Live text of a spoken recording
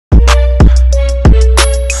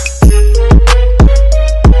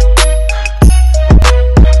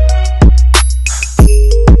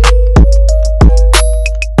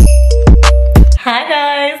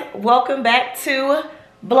to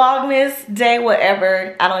Vlogmas day,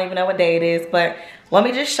 whatever. I don't even know what day it is, but let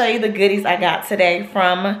me just show you the goodies I got today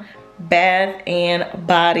from Bath and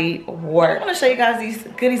Body Works. I want to show you guys these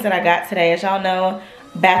goodies that I got today. As y'all know,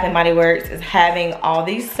 Bath and Body Works is having all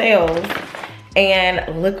these sales,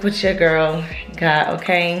 and look what your girl got,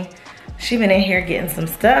 okay? She been in here getting some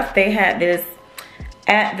stuff. They had this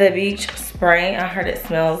At the Beach spray. I heard it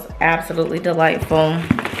smells absolutely delightful.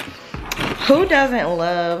 Who doesn't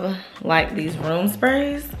love like these room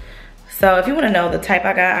sprays? So if you want to know the type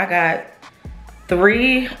I got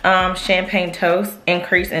 3 champagne toast,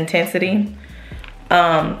 increased intensity.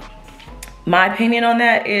 My opinion on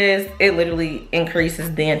that is it literally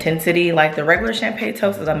increases the intensity. Like the regular champagne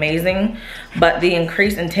toast is amazing, but the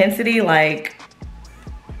increased intensity, like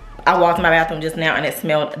I walked in my bathroom just now and it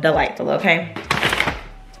smelled delightful, okay?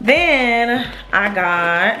 Then I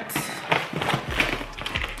got,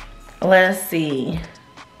 let's see,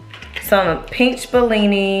 some Peach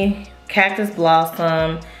Bellini, Cactus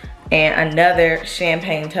Blossom, and another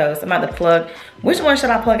champagne toast. I'm about to plug, which one should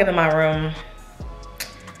I plug up in my room?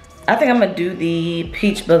 I think I'm gonna do the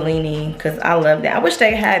Peach Bellini because I love that. I wish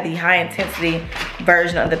they had the high intensity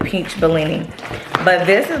version of the Peach Bellini. But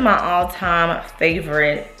this is my all-time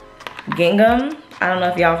favorite gingham. I don't know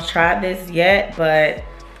if y'all have tried this yet, but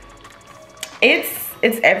it's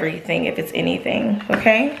everything if it's anything,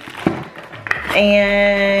 okay?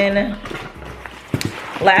 And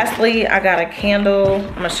lastly, I got a candle.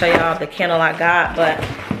 I'm gonna show y'all the candle I got, but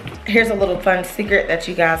here's a little fun secret that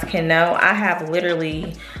you guys can know. I have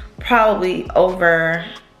literally probably over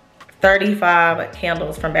 35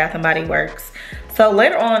 candles from Bath and Body Works. So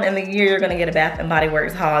later on in the year, you're gonna get a Bath and Body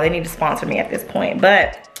Works haul. They need to sponsor me at this point,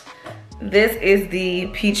 but this is the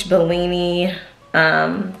Peach Bellini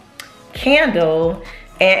candle,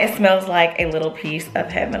 and it smells like a little piece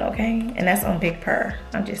of heaven, okay? And that's on Big Purr,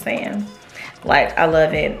 I'm just saying. Like, I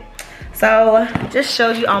love it. So, just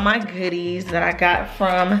showed you all my goodies that I got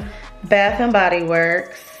from Bath and Body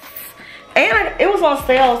Works. And it was on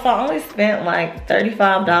sale, so I only spent like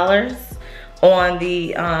 $35 on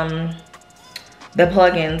the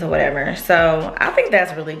plugins or whatever. So, I think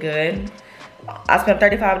that's really good. I spent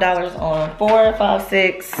 $35 on 4, 5,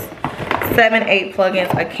 6, 7, 8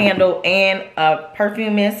 plugins, a candle, and a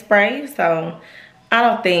perfume mist spray. So, I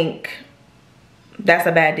don't think that's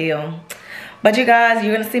a bad deal. But you guys,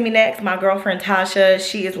 you're gonna see me next. My girlfriend Tasha,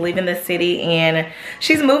 she is leaving the city and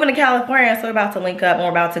she's moving to California. So we're about to link up and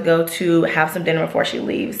we're about to go to have some dinner before she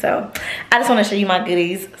leaves. So I just wanna show you my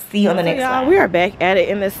goodies. See you on the next slide. We are back at it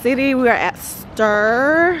in the city. We are at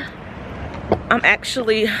Stir. I'm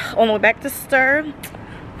actually on the way back to Stir.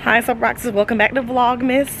 Hi, Soapboxers, welcome back to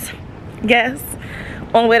Vlogmas. Yes,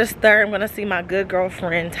 on the way to Stir, I'm gonna see my good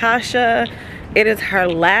girlfriend Tasha. It is her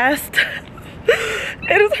last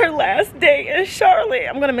it is her last day in Charlotte.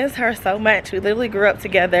 I'm gonna miss her so much. We literally grew up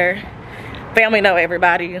together. Family know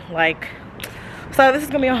everybody, like, so this is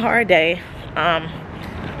gonna be a hard day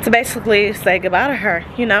to basically say goodbye to her,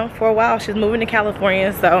 you know, for a while. She's moving to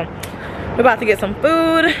California, so we're about to get some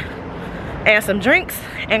food and some drinks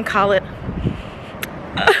and call it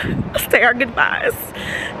say our goodbyes.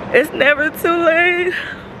 It's never too late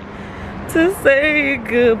to say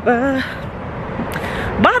goodbye.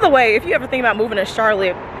 By the way, if you ever think about moving to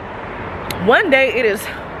Charlotte, one day it is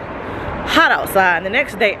hot outside, the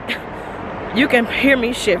next day you can hear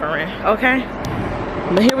me shivering, okay?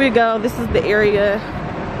 But here we go. This is the area.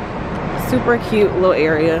 Super cute little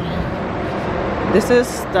area. This is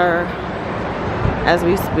Stir as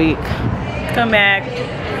we speak. Come back.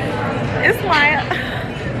 It's my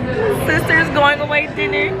sister's going away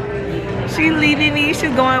dinner. She's leaving me.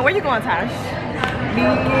 She's going. Where you going, Tosh?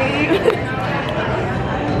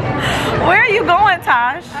 Where are you going,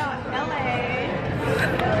 Tosh? Oh,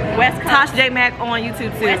 LA. West Coast. Tosh J Mac on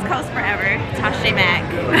YouTube too. West Coast forever. Tosh J Mac.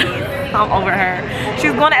 I'm over her.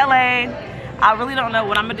 She's going to LA. I really don't know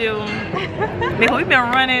what I'm gonna do because we've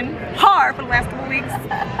been running hard for the last couple weeks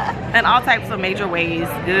in all types of major ways.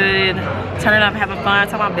 Good, turning up, having fun,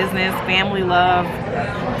 talking about business, family, love,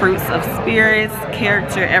 fruits of spirits,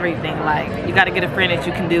 character, everything. Like, you gotta get a friend that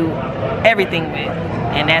you can do everything with,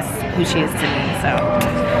 and that's who she is to me. So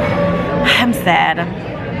I'm sad,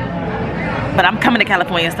 but I'm coming to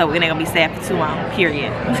California, so we ain't gonna be sad for too long,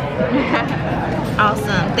 period.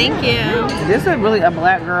 Awesome, thank you. This is really a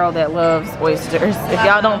black girl that loves oysters. If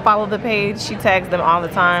y'all don't follow the page, she tags them all the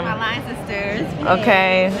time. My line sisters.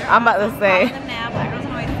 Okay, I'm about to say. Follow them now, Black Girls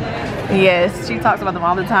and Oysters. Yes, she talks about them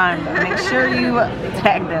all the time. Make sure you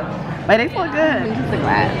tag them. But they look good.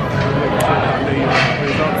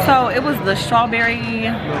 So it was the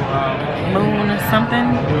strawberry moon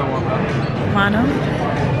something. Mono.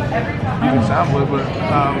 You can sample it, but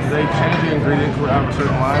they change the ingredients out of a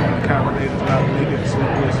certain line, but the Cabernet does not make it so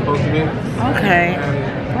it's supposed to be. Okay.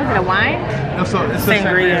 Was it a wine? It's a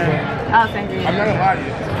Sangria. Oh, sangria. I'm not gonna lie to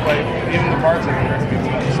you. Like, even the bartender recipes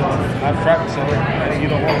like so I've tried to sell it, and you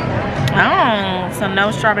don't want it. Oh, so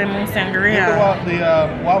no strawberry moon sangria.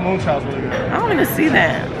 The Wild Moonshine's really good. I don't even see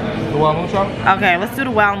that. The Wild Moonshine? Okay, let's do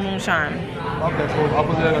the wild moonshine. Okay, cool. I'll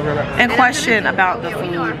put that in there. And question about the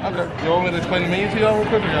food. Okay. You want me to explain the menu to y'all real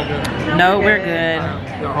quick, or y'all good? No, we're good.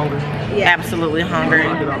 Y'all hungry? Absolutely hungry.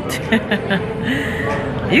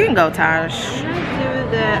 You can go, Tosh. I'm gonna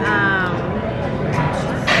do the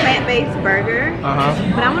plant-based burger.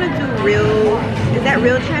 But I want to do real. Is that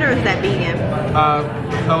real cheddar or is that vegan?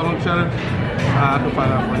 Color cheddar. I can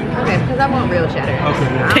find out for you. Okay, because I want real cheddar. Okay.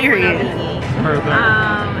 Yeah. Period. Perfect.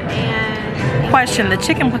 And Question, the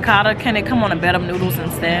chicken piccata, can it come on a bed of noodles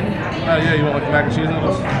instead? Yeah, you want like mac and cheese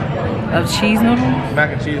noodles? Of cheese noodles?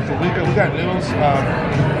 Mac and cheese. So we got noodles, but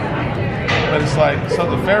it's like, so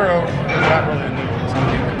the farro is not really a noodle. It's a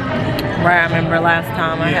noodle. Right, I remember last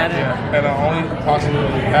time I had it. Yeah, and the only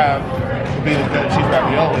possibility we have would be the cheese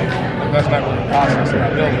ravioli. That's not really the pasta, it's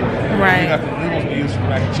ravioli. Right. We got the noodles we use for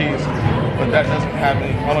mac and cheese, but that doesn't have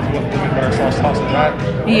any. I don't know if you want the butter sauce in that.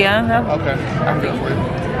 Yeah. That, Okay, I can do it for you.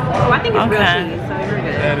 oh, I think it's real Okay. cheese, so you're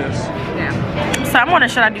good. That is. Yeah. so I'm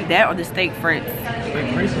wondering, should I do that or the steak frites?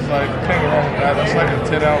 Steak grease is like, can't go wrong with that. That's like a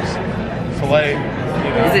 10-ounce filet. You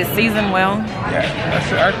know? Is it seasoned well? Yeah,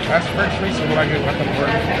 that's fresh grease is what I get when I come to work.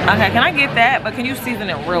 Okay, can I get that? But can you season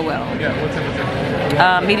it real well? Yeah, what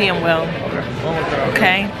temperature? Medium well. Okay, one more time.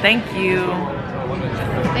 Okay, thank you.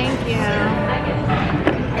 Thank you.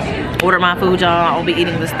 Order my food, y'all. I'll be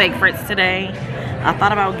eating the steak frites today. I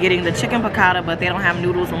thought about getting the chicken piccata, but they don't have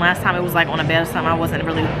noodles. And last time it was like on a bed or something I wasn't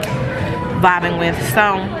really vibing with.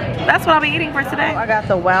 So that's what I'll be eating for today. I got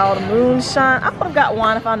the wild moonshine. I would have got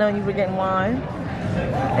wine if I known you were getting wine.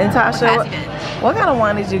 And Tasha, what kind of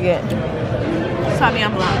wine did you get?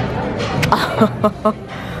 Sauvignon Blanc.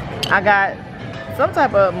 I got some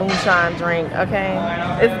type of moonshine drink, okay?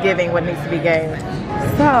 It's giving what needs to be gave.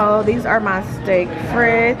 So these are my steak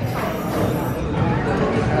frites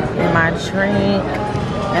and my drink.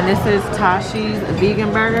 And this is Tashi's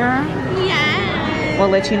vegan burger. Yeah. We'll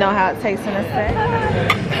let you know how it tastes in a sec.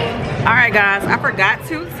 Alright guys, I forgot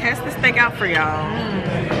to test the steak out for y'all.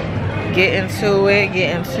 Get into it,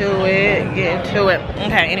 get into it, get into it.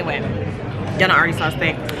 Okay, anyway. Y'all already saw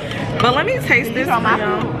steak. But let me taste this for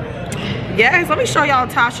y'all. Yes, let me show y'all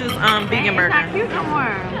Tasha's vegan burger. It's not cute no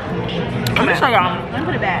more. Let me show y'all. Let me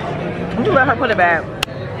put it back. Let me let her put it back.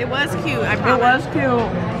 It was cute. I It promise. was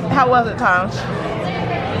cute. How was it, Tosh?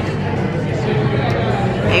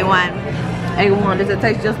 A1. A1. Does it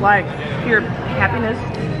taste just like pure happiness?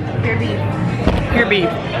 Pure beef. Pure beef.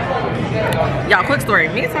 Y'all, quick story.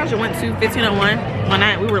 Me and Tasha went to 1501 one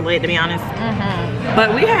night. We were late, to be honest.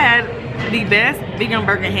 But we had the best vegan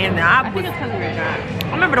burger hands down. I think it's because we were drunk.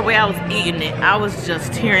 I remember the way I was eating it. I was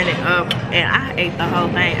just tearing it up, and I ate the whole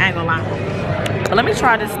thing. I ain't gonna lie. But let me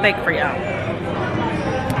try this steak for y'all.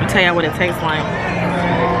 Let me tell y'all what it tastes like.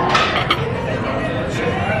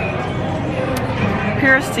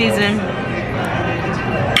 Pure season,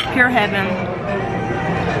 pure heaven,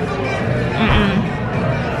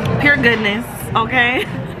 pure goodness. Okay,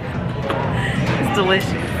 it's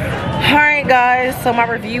delicious. All right, guys. So my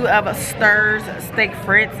review of Stir's steak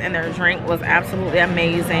frites and their drink was absolutely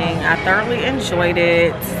amazing. I thoroughly enjoyed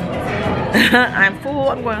it. I'm full.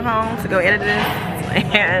 I'm going home to go edit this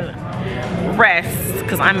and rest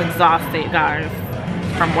because I'm exhausted, guys,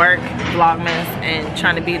 from work, Vlogmas, and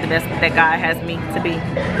trying to be the best that God has me to be.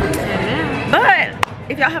 But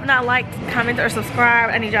if y'all have not liked, commented, or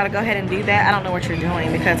subscribed, I need y'all to go ahead and do that. I don't know what you're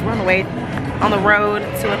doing because we're on the road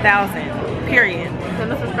to 1,000. Period.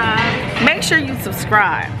 Subscribe. Make sure you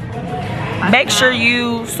subscribe. Make sure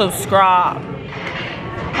you subscribe.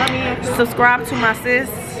 Subscribe to my sis,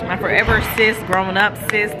 my forever sis, growing up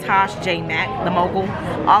sis, Tosh J Mac, the mogul.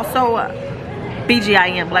 Also,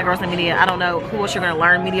 BGIM, Black Girls in Media. I don't know who else you're gonna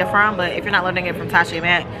learn media from, but if you're not learning it from Tosh J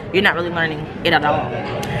Mac, you're not really learning it at all.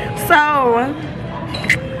 So,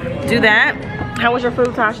 do that. How was your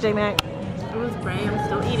food, Tosh J Mac? It was great. I'm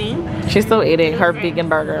still eating. She's still eating her vegan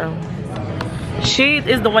burger. She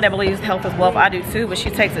is the one that believes health is wealth. I do too, but she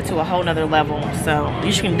takes it to a whole nother level. So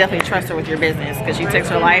you can definitely trust her with your business because she takes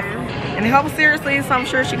her life and helps seriously. So I'm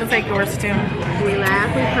sure she can take yours too. We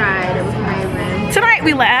laughed, we cried. It was amazing. Tonight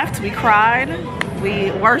we laughed, we cried, we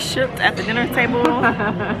worshipped at the dinner table.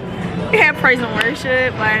 We had praise and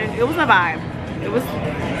worship. Like, it was a vibe. It was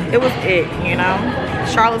it, you know.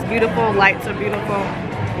 Charlotte's beautiful, lights are beautiful.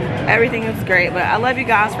 Everything is great. But I love you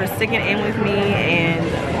guys for sticking in with me and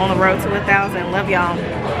on the road to 1,000. Love y'all.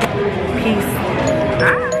 Peace.